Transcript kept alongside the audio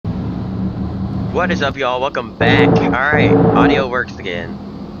What is up, y'all? Welcome back. Alright, audio works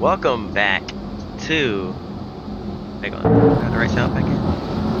again. Welcome back to... Hang on, got the right sound back in.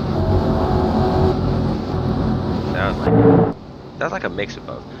 Sounds like a mix of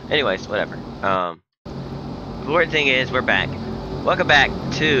both. Anyways, whatever. Important thing is, we're back. Welcome back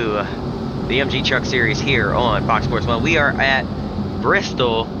to the MG Truck Series here on Fox Sports 1. We are at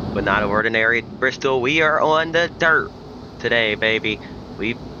Bristol, but not ordinary Bristol. We are on the dirt today, baby.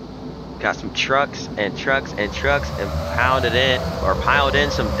 We got some trucks and piled in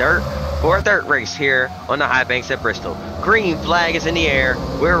some dirt for a dirt race here on the high banks at Bristol. Green flag is in the air.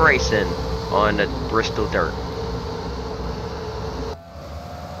 We're racing on the Bristol dirt.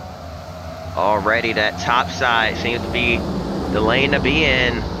 Already that top side seems to be the lane to be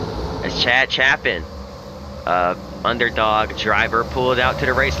in as Chad Chapin, underdog driver, pulled out to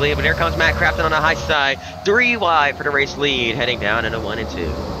the race lead, but here comes Matt Crafton on the high side. 3 wide for the race lead, heading down into 1 and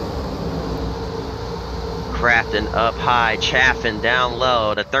 2. Crafton up high, Chaffin down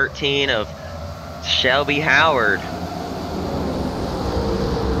low. The 13 of Shelby Howard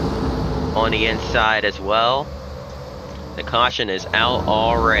on the inside as well. The caution is out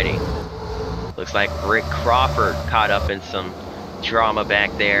already. Looks like Rick Crawford caught up in some drama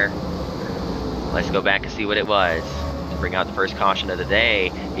back there. Let's go back and see what it was to bring out the first caution of the day.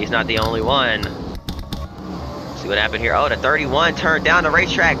 He's not the only one. See what happened here. Oh, the 31 turned down the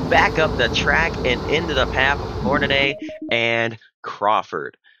racetrack, back up the track and into the path of Hornaday and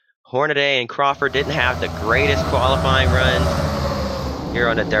Crawford. Hornaday and Crawford didn't have the greatest qualifying runs here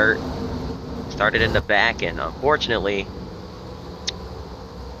on the dirt. Started in the back, and unfortunately,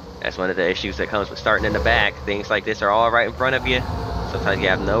 that's one of the issues that comes with starting in the back. Things like this are all right in front of you. Sometimes you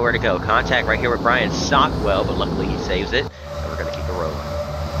have nowhere to go. Contact right here with Brian Stockwell, but luckily he saves it, and we're going to keep it rolling.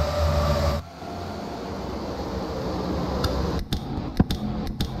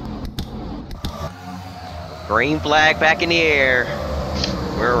 Green flag back in the air.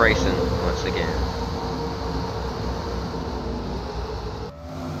 We're racing once again.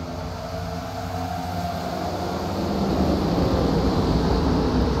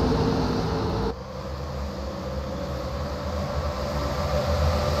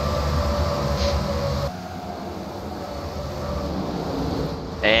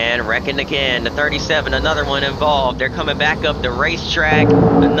 And wrecking again, the 37, another one involved. They're coming back up the racetrack.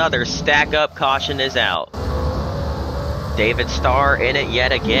 Another stack up, caution is out. David Starr in it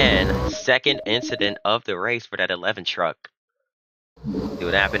yet again. Second incident of the race for that 11 truck. See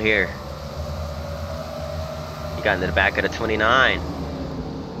what happened here. He got into the back of the 29.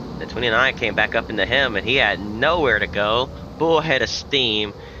 The 29 came back up into him, and he had nowhere to go. Full head of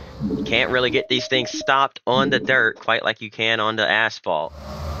steam. You can't really get these things stopped on the dirt quite like you can on the asphalt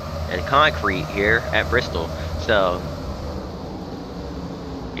and concrete here at Bristol. So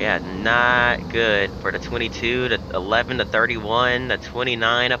yeah, not good for the 22, the 11, the 31, the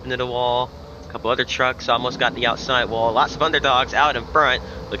 29 up into the wall. A couple other trucks almost got the outside wall. Lots of underdogs out in front.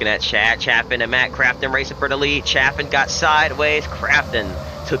 Looking at Chad Chapin and Matt Crafton racing for the lead. Chapin got sideways. Crafton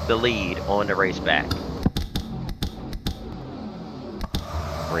took the lead on the race back.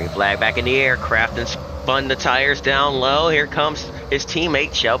 Green flag back in the air. Crafton spun the tires down low. Here comes his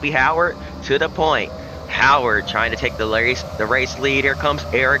teammate Shelby Howard to the point. Howard trying to take the race lead. Here comes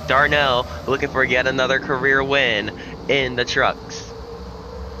Eric Darnell looking for yet another career win in the trucks.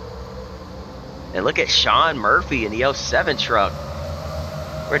 And look at Sean Murphy in the 07 truck.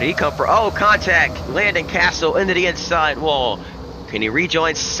 Where did he come from? Oh, contact. Landon Castle into the inside wall. Can he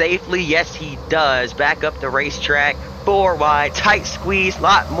rejoin safely? Yes, he does. Back up the racetrack. 4 wide. Tight squeeze.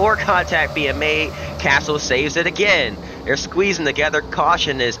 Lot more contact being made. Castle saves it again. They're squeezing together.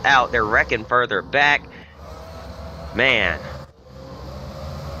 Caution is out. They're wrecking further back. Man,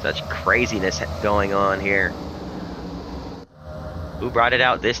 such craziness going on here. Who brought it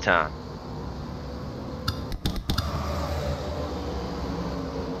out this time?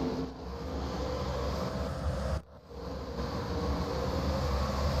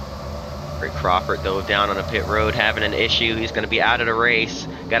 Rick Crawford dove down on a pit road having an issue. He's going to be out of the race.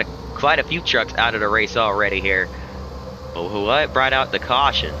 Got quite a few trucks out of the race already here. But what brought out the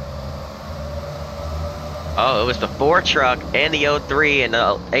caution? Oh, it was the 4 truck and the 03 and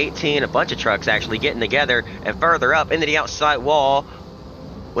the 18, a bunch of trucks actually getting together, and further up into the outside wall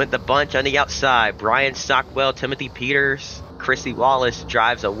went the bunch on the outside. Brian Stockwell, Timothy Peters, Chrissy Wallace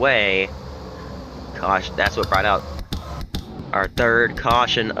drives away. Gosh, that's what brought out our third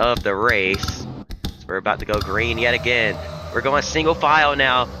caution of the race. So we're about to go green yet again. We're going single file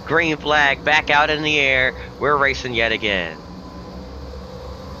now. Green flag back out in the air. We're racing yet again.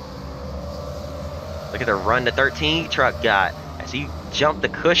 Look at the run the 13 truck got as he jumped the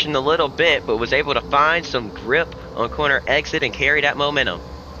cushion a little bit, but was able to find some grip on corner exit and carry that momentum.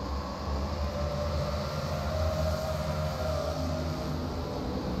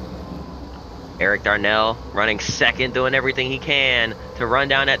 Eric Darnell running second, doing everything he can to run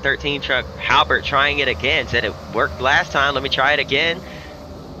down that 13 truck. Halbert trying it again. Said it worked last time. Let me try it again.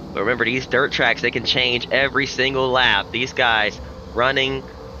 But remember, these dirt tracks, they can change every single lap. These guys running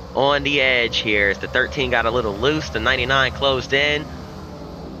on the edge here. As the 13 got a little loose, the 99 closed in.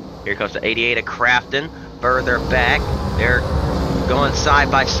 Here comes the 88 of Crafton. Further back. They're going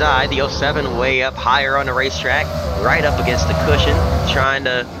side by side. The 07 way up higher on the racetrack. Right up against the cushion. Trying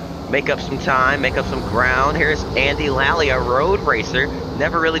to make up some time, make up some ground. Here's Andy Lally, a road racer.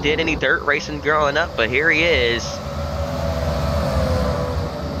 Never really did any dirt racing growing up, but here he is.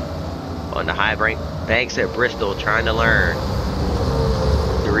 On the high banks at Bristol, trying to learn.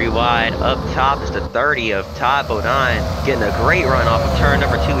 3 wide up top is the 30 of Todd Bodine. Getting a great run off of turn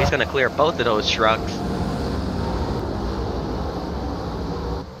number 2. He's going to clear both of those trucks.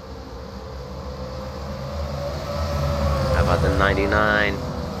 How about the 99?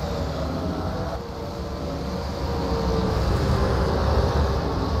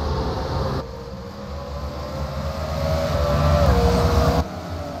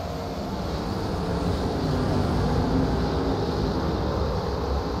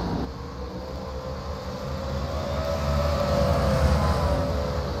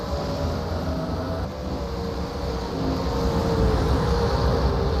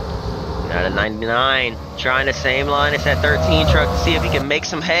 Now the 99 trying the same line as that 13 truck to see if he can make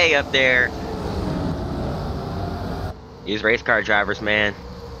some hay up there. These race car drivers, man.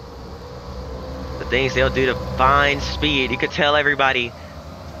 The things they'll do to find speed. You could tell everybody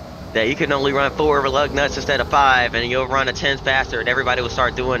that you can only run 4 lug nuts instead of 5, and you'll run a 10 faster, and everybody will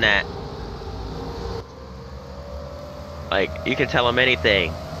start doing that. Like, you can tell them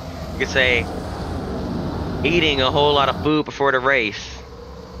anything. You could say, eating a whole lot of food before the race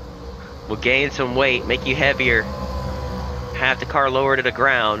will gain some weight, make you heavier, have the car lower to the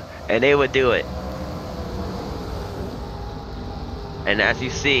ground, and they would do it. And as you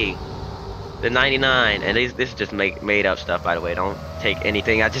see, the 99, and this is just made up stuff, by the way, don't take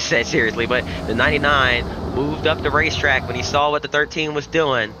anything I just said seriously, but the 99 moved up the racetrack when he saw what the 13 was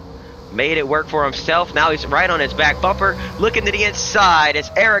doing, made it work for himself. Now he's right on his back bumper, looking to the inside. It's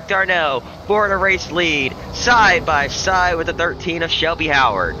Eric Darnell for the race lead, side by side with the 13 of Shelby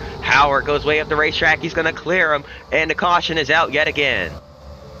Howard. Howard goes way up the racetrack. He's going to clear him, and the caution is out yet again.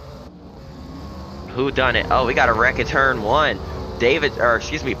 Who done it? Oh, we got a wreck at turn 1.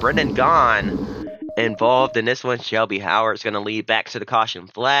 Brendan Gahn involved in this one. Shelby Howard's going to lead back to the caution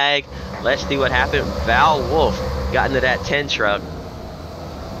flag. Let's see what happened. Val Wolf got into that 10 truck.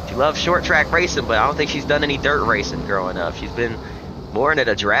 She loves short track racing, but I don't think she's done any dirt racing growing up. She's been more into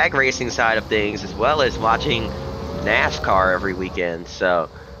the drag racing side of things, as well as watching NASCAR every weekend. So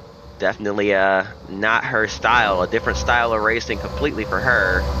definitely not her style, a different style of racing completely for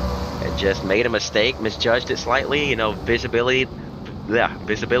her. And just made a mistake, misjudged it slightly, you know, visibility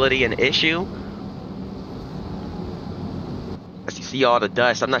an issue. As you see all the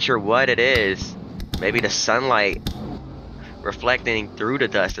dust, I'm not sure what it is. Maybe the sunlight reflecting through the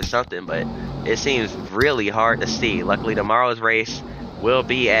dust or something, but it seems really hard to see. Luckily, tomorrow's race will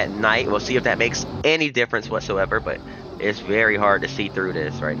be at night. We'll see if that makes any difference whatsoever, but it's very hard to see through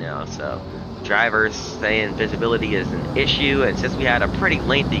this right now. So drivers saying visibility is an issue, and since we had a pretty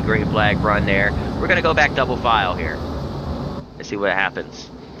lengthy green flag run there, we're going to go back double file here and see what happens.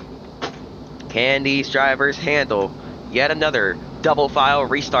 Can these drivers handle yet another double file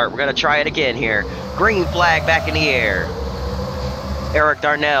restart? We're going to try it again here. Green flag back in the air. Eric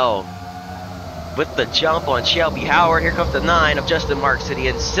Darnell with the jump on Shelby Howard. Here comes the 9 of Justin Marks to the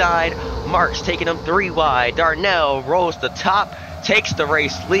inside. Marks taking him 3 wide. Darnell rolls the top, takes the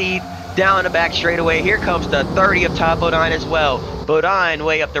race lead down the back straightaway. Here comes the 30 of Todd Bodine as well. Bodine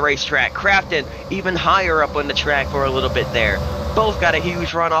way up the racetrack. Crafton even higher up on the track for a little bit there. Both got a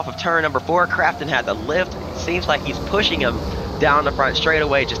huge run off of turn number 4. Crafton had the lift. It seems like he's pushing him down the front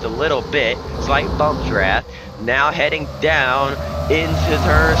straightaway just a little bit. Slight bump draft. Now heading down into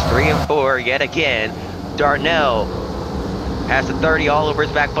turns 3 and 4 yet again. Darnell has the 30 all over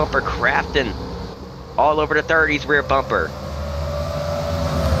his back bumper. Crafton all over the 30's rear bumper.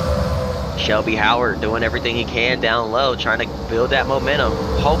 Shelby Howard doing everything he can down low, trying to build that momentum,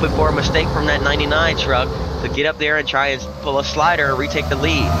 hoping for a mistake from that 99 truck to get up there and try and pull a slider and retake the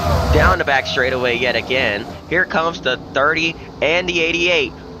lead. Down the back straightaway yet again. Here comes the 30 and the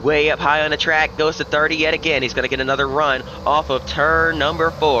 88. Way up high on the track, goes to 30 yet again. He's going to get another run off of turn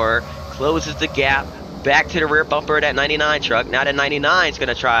number 4. Closes the gap back to the rear bumper of that 99 truck. Now the 99 is going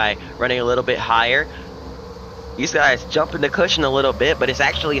to try running a little bit higher. These guys jumping the cushion a little bit, but it's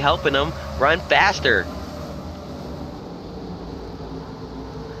actually helping them run faster.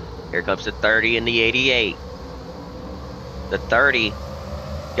 Here comes the 30 and the 88. The 30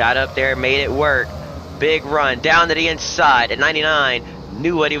 got up there, made it work. Big run down to the inside. The 99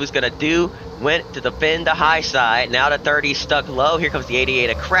 knew what he was going to do. Went to defend the high side. Now the 30 stuck low. Here comes the 88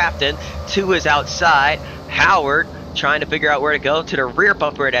 of Crafton. 2 is outside. Howard trying to figure out where to go to the rear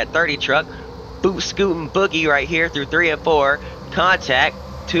bumper of that 30 truck. Boot scooting boogie right here through 3 and 4. Contact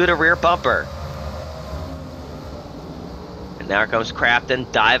to the rear bumper. And now comes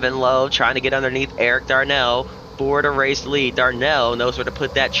Crafton diving low, trying to get underneath Eric Darnell for the race lead. Darnell knows where to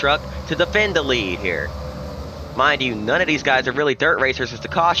put that truck to defend the lead here. Mind you, none of these guys are really dirt racers as the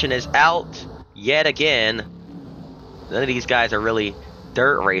caution is out yet again. None of these guys are really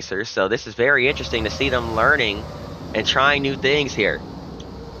dirt racers, so this is very interesting to see them learning and trying new things here.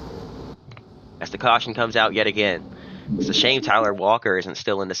 As the caution comes out yet again. It's a shame Tyler Walker isn't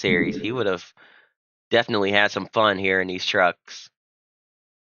still in the series. He would have definitely had some fun here in these trucks.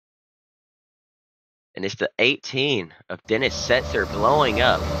 And it's the 18 of Dennis Setzer blowing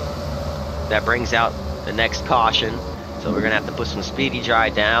up. That brings out the next caution. So we're going to have to put some speedy dry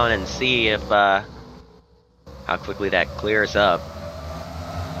down and see if how quickly that clears up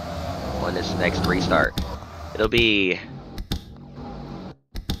on this next restart. It'll be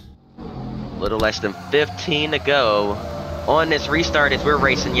a little less than 15 to go on this restart as we're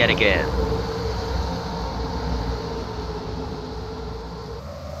racing yet again.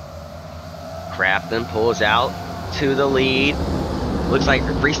 Crafton pulls out to the lead. Looks like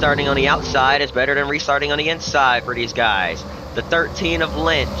restarting on the outside is better than restarting on the inside for these guys. The 13 of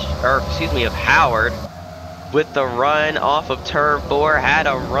of Howard with the run off of turn 4. Had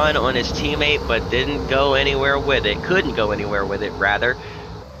a run on his teammate but didn't go anywhere with it. Couldn't go anywhere with it, rather.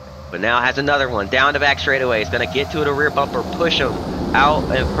 But now has another one. Down the back straightaway. It's going to get to the rear bumper. Push him out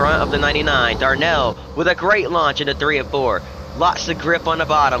in front of the 99. Darnell with a great launch into 3 and 4. Lots of grip on the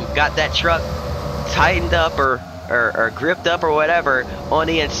bottom. Got that truck tightened up or gripped up or whatever on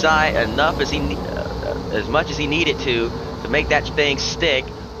the inside enough as much as he needed to make that thing stick.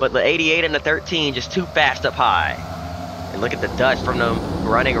 But the 88 and the 13 just too fast up high. And look at the dust from them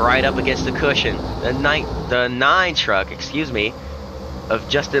running right up against the cushion. The 9 truck, of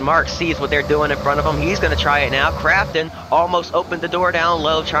Justin Marks sees what they're doing in front of him. He's going to try it now. Crafton almost opened the door down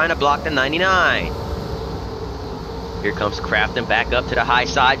low, trying to block the 99. Here comes Crafton back up to the high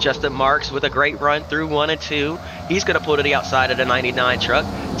side. Justin Marks with a great run through 1 and 2. He's going to pull to the outside of the 99 truck.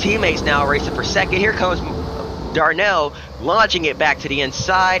 Teammates now racing for second. Here comes Darnell launching it back to the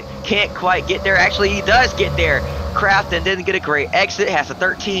inside. Can't quite get there. Actually, he does get there. Crafton didn't get a great exit. Has a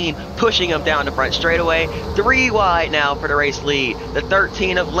 13 pushing him down the front straightaway. 3 wide now for the race lead. The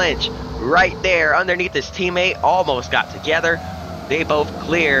 13 of Lynch right there underneath his teammate. Almost got together. They both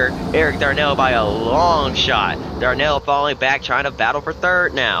clear Eric Darnell by a long shot. Darnell falling back, trying to battle for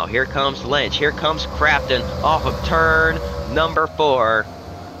third now. Here comes Lynch. Here comes Crafton off of turn number 4.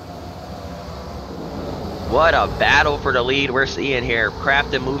 What a battle for the lead we're seeing here.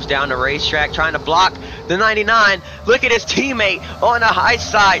 Crafton moves down the racetrack, trying to block the 99. Look at his teammate on the high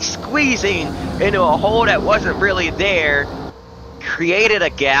side, squeezing into a hole that wasn't really there. Created a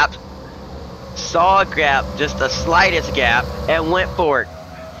gap. Saw a gap, just the slightest gap, and went for it.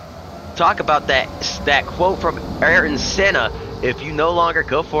 Talk about that quote from Ayrton Senna. If you no longer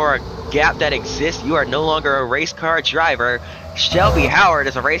go for a gap that exists, you are no longer a race car driver. Shelby Howard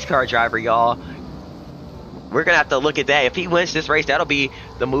is a race car driver, y'all. We're going to have to look at that. If he wins this race, that'll be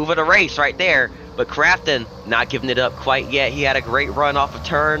the move of the race right there. But Crafton not giving it up quite yet. He had a great run off of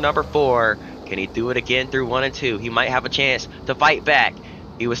turn number 4. Can he do it again through 1 and 2? He might have a chance to fight back.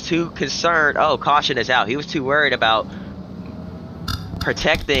 He was too concerned. Oh, caution is out. He was too worried about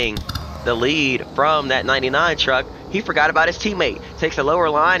protecting the lead from that 99 truck. He forgot about his teammate. Takes a lower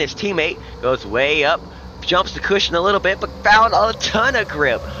line. His teammate goes way up. Jumps the cushion a little bit, but found a ton of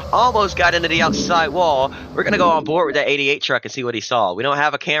grip. Almost got into the outside wall. We're going to go on board with that 88 truck and see what he saw. We don't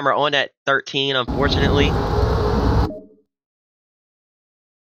have a camera on that 13, unfortunately.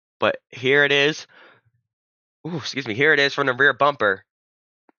 But here it is. Ooh, excuse me. Here it is from the rear bumper.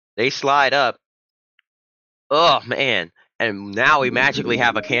 They slide up. Oh, man. And now we magically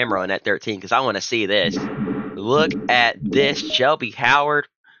have a camera on that 13 because I want to see this. Look at this. Shelby Howard.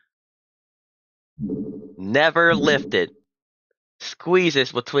 Never lifted.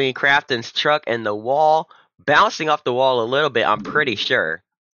 Squeezes between Crafton's truck and the wall. Bouncing off the wall a little bit, I'm pretty sure.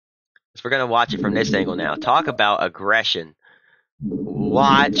 So we're going to watch it from this angle now. Talk about aggression.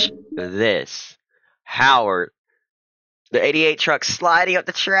 Watch this. Howard. The 88 truck sliding up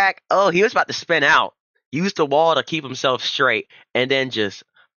the track. Oh, he was about to spin out. Used the wall to keep himself straight, and then just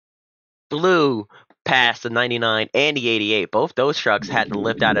flew past the 99 and the 88. Both those trucks had to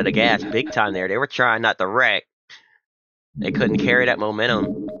lift out of the gas big time there. They were trying not to wreck. They couldn't carry that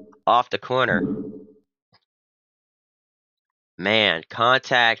momentum off the corner. Man,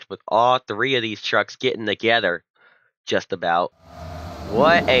 contact with all three of these trucks getting together just about.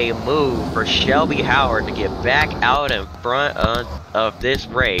 What a move for Shelby Howard to get back out in front of this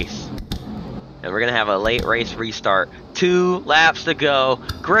race. And we're going to have a late race restart. 2 laps to go.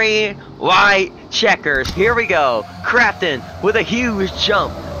 Green, white, checkers. Here we go. Crafton with a huge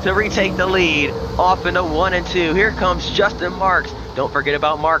jump to retake the lead off into 1 and 2. Here comes Justin Marks. Don't forget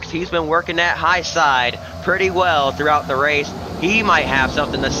about Marks. He's been working that high side pretty well throughout the race. He might have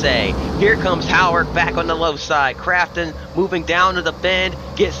something to say. Here comes Howard back on the low side. Crafton moving down to the bend.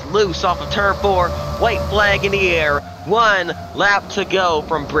 Gets loose off of turn 4. White flag in the air. 1 lap to go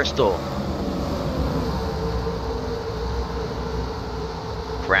from Bristol.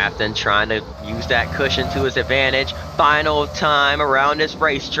 Crafton trying to use that cushion to his advantage. Final time around this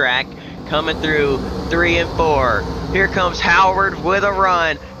racetrack. Coming through 3 and 4. Here comes Howard with a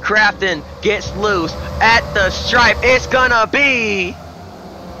run. Crafton gets loose at the stripe. It's gonna be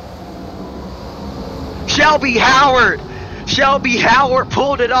Shelby Howard. Shelby Howard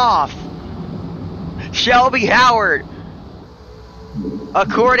pulled it off. Shelby Howard.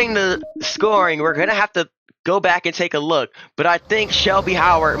 According to scoring, we're gonna have to go back and take a look, but I think Shelby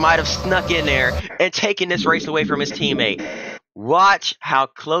Howard might have snuck in there and taken this race away from his teammate. Watch how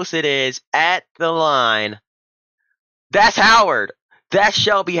close it is at the line. That's Howard. That's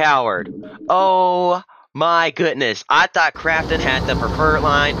Shelby Howard. Oh my goodness. I thought Crafton had the preferred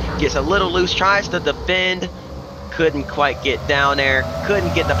line. Gets a little loose, tries to defend. Couldn't quite get down there.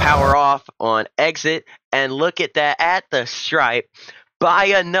 Couldn't get the power off on exit. And look at that at the stripe. By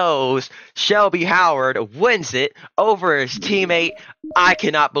a nose, Shelby Howard wins it over his teammate. I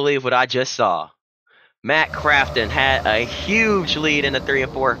cannot believe what I just saw. Matt Crafton had a huge lead in the 3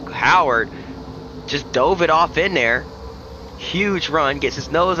 and 4. Howard just dove it off in there. Huge run, gets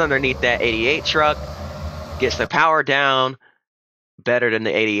his nose underneath that 88 truck, gets the power down, better than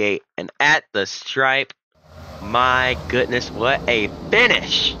the 88. And at the stripe, my goodness, what a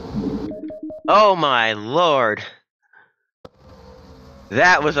finish. Oh my lord.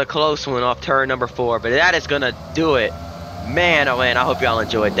 That was a close one off turn number 4, but that is going to do it. Man, oh man, I hope y'all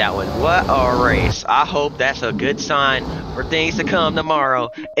enjoyed that one. What a race. I hope that's a good sign for things to come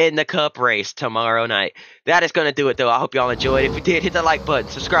tomorrow in the Cup race tomorrow night. That is going to do it, though. I hope y'all enjoyed. If you did, hit the like button,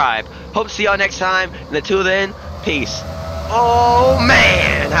 subscribe. Hope to see y'all next time. And until then, peace. Oh,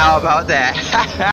 man, how about that?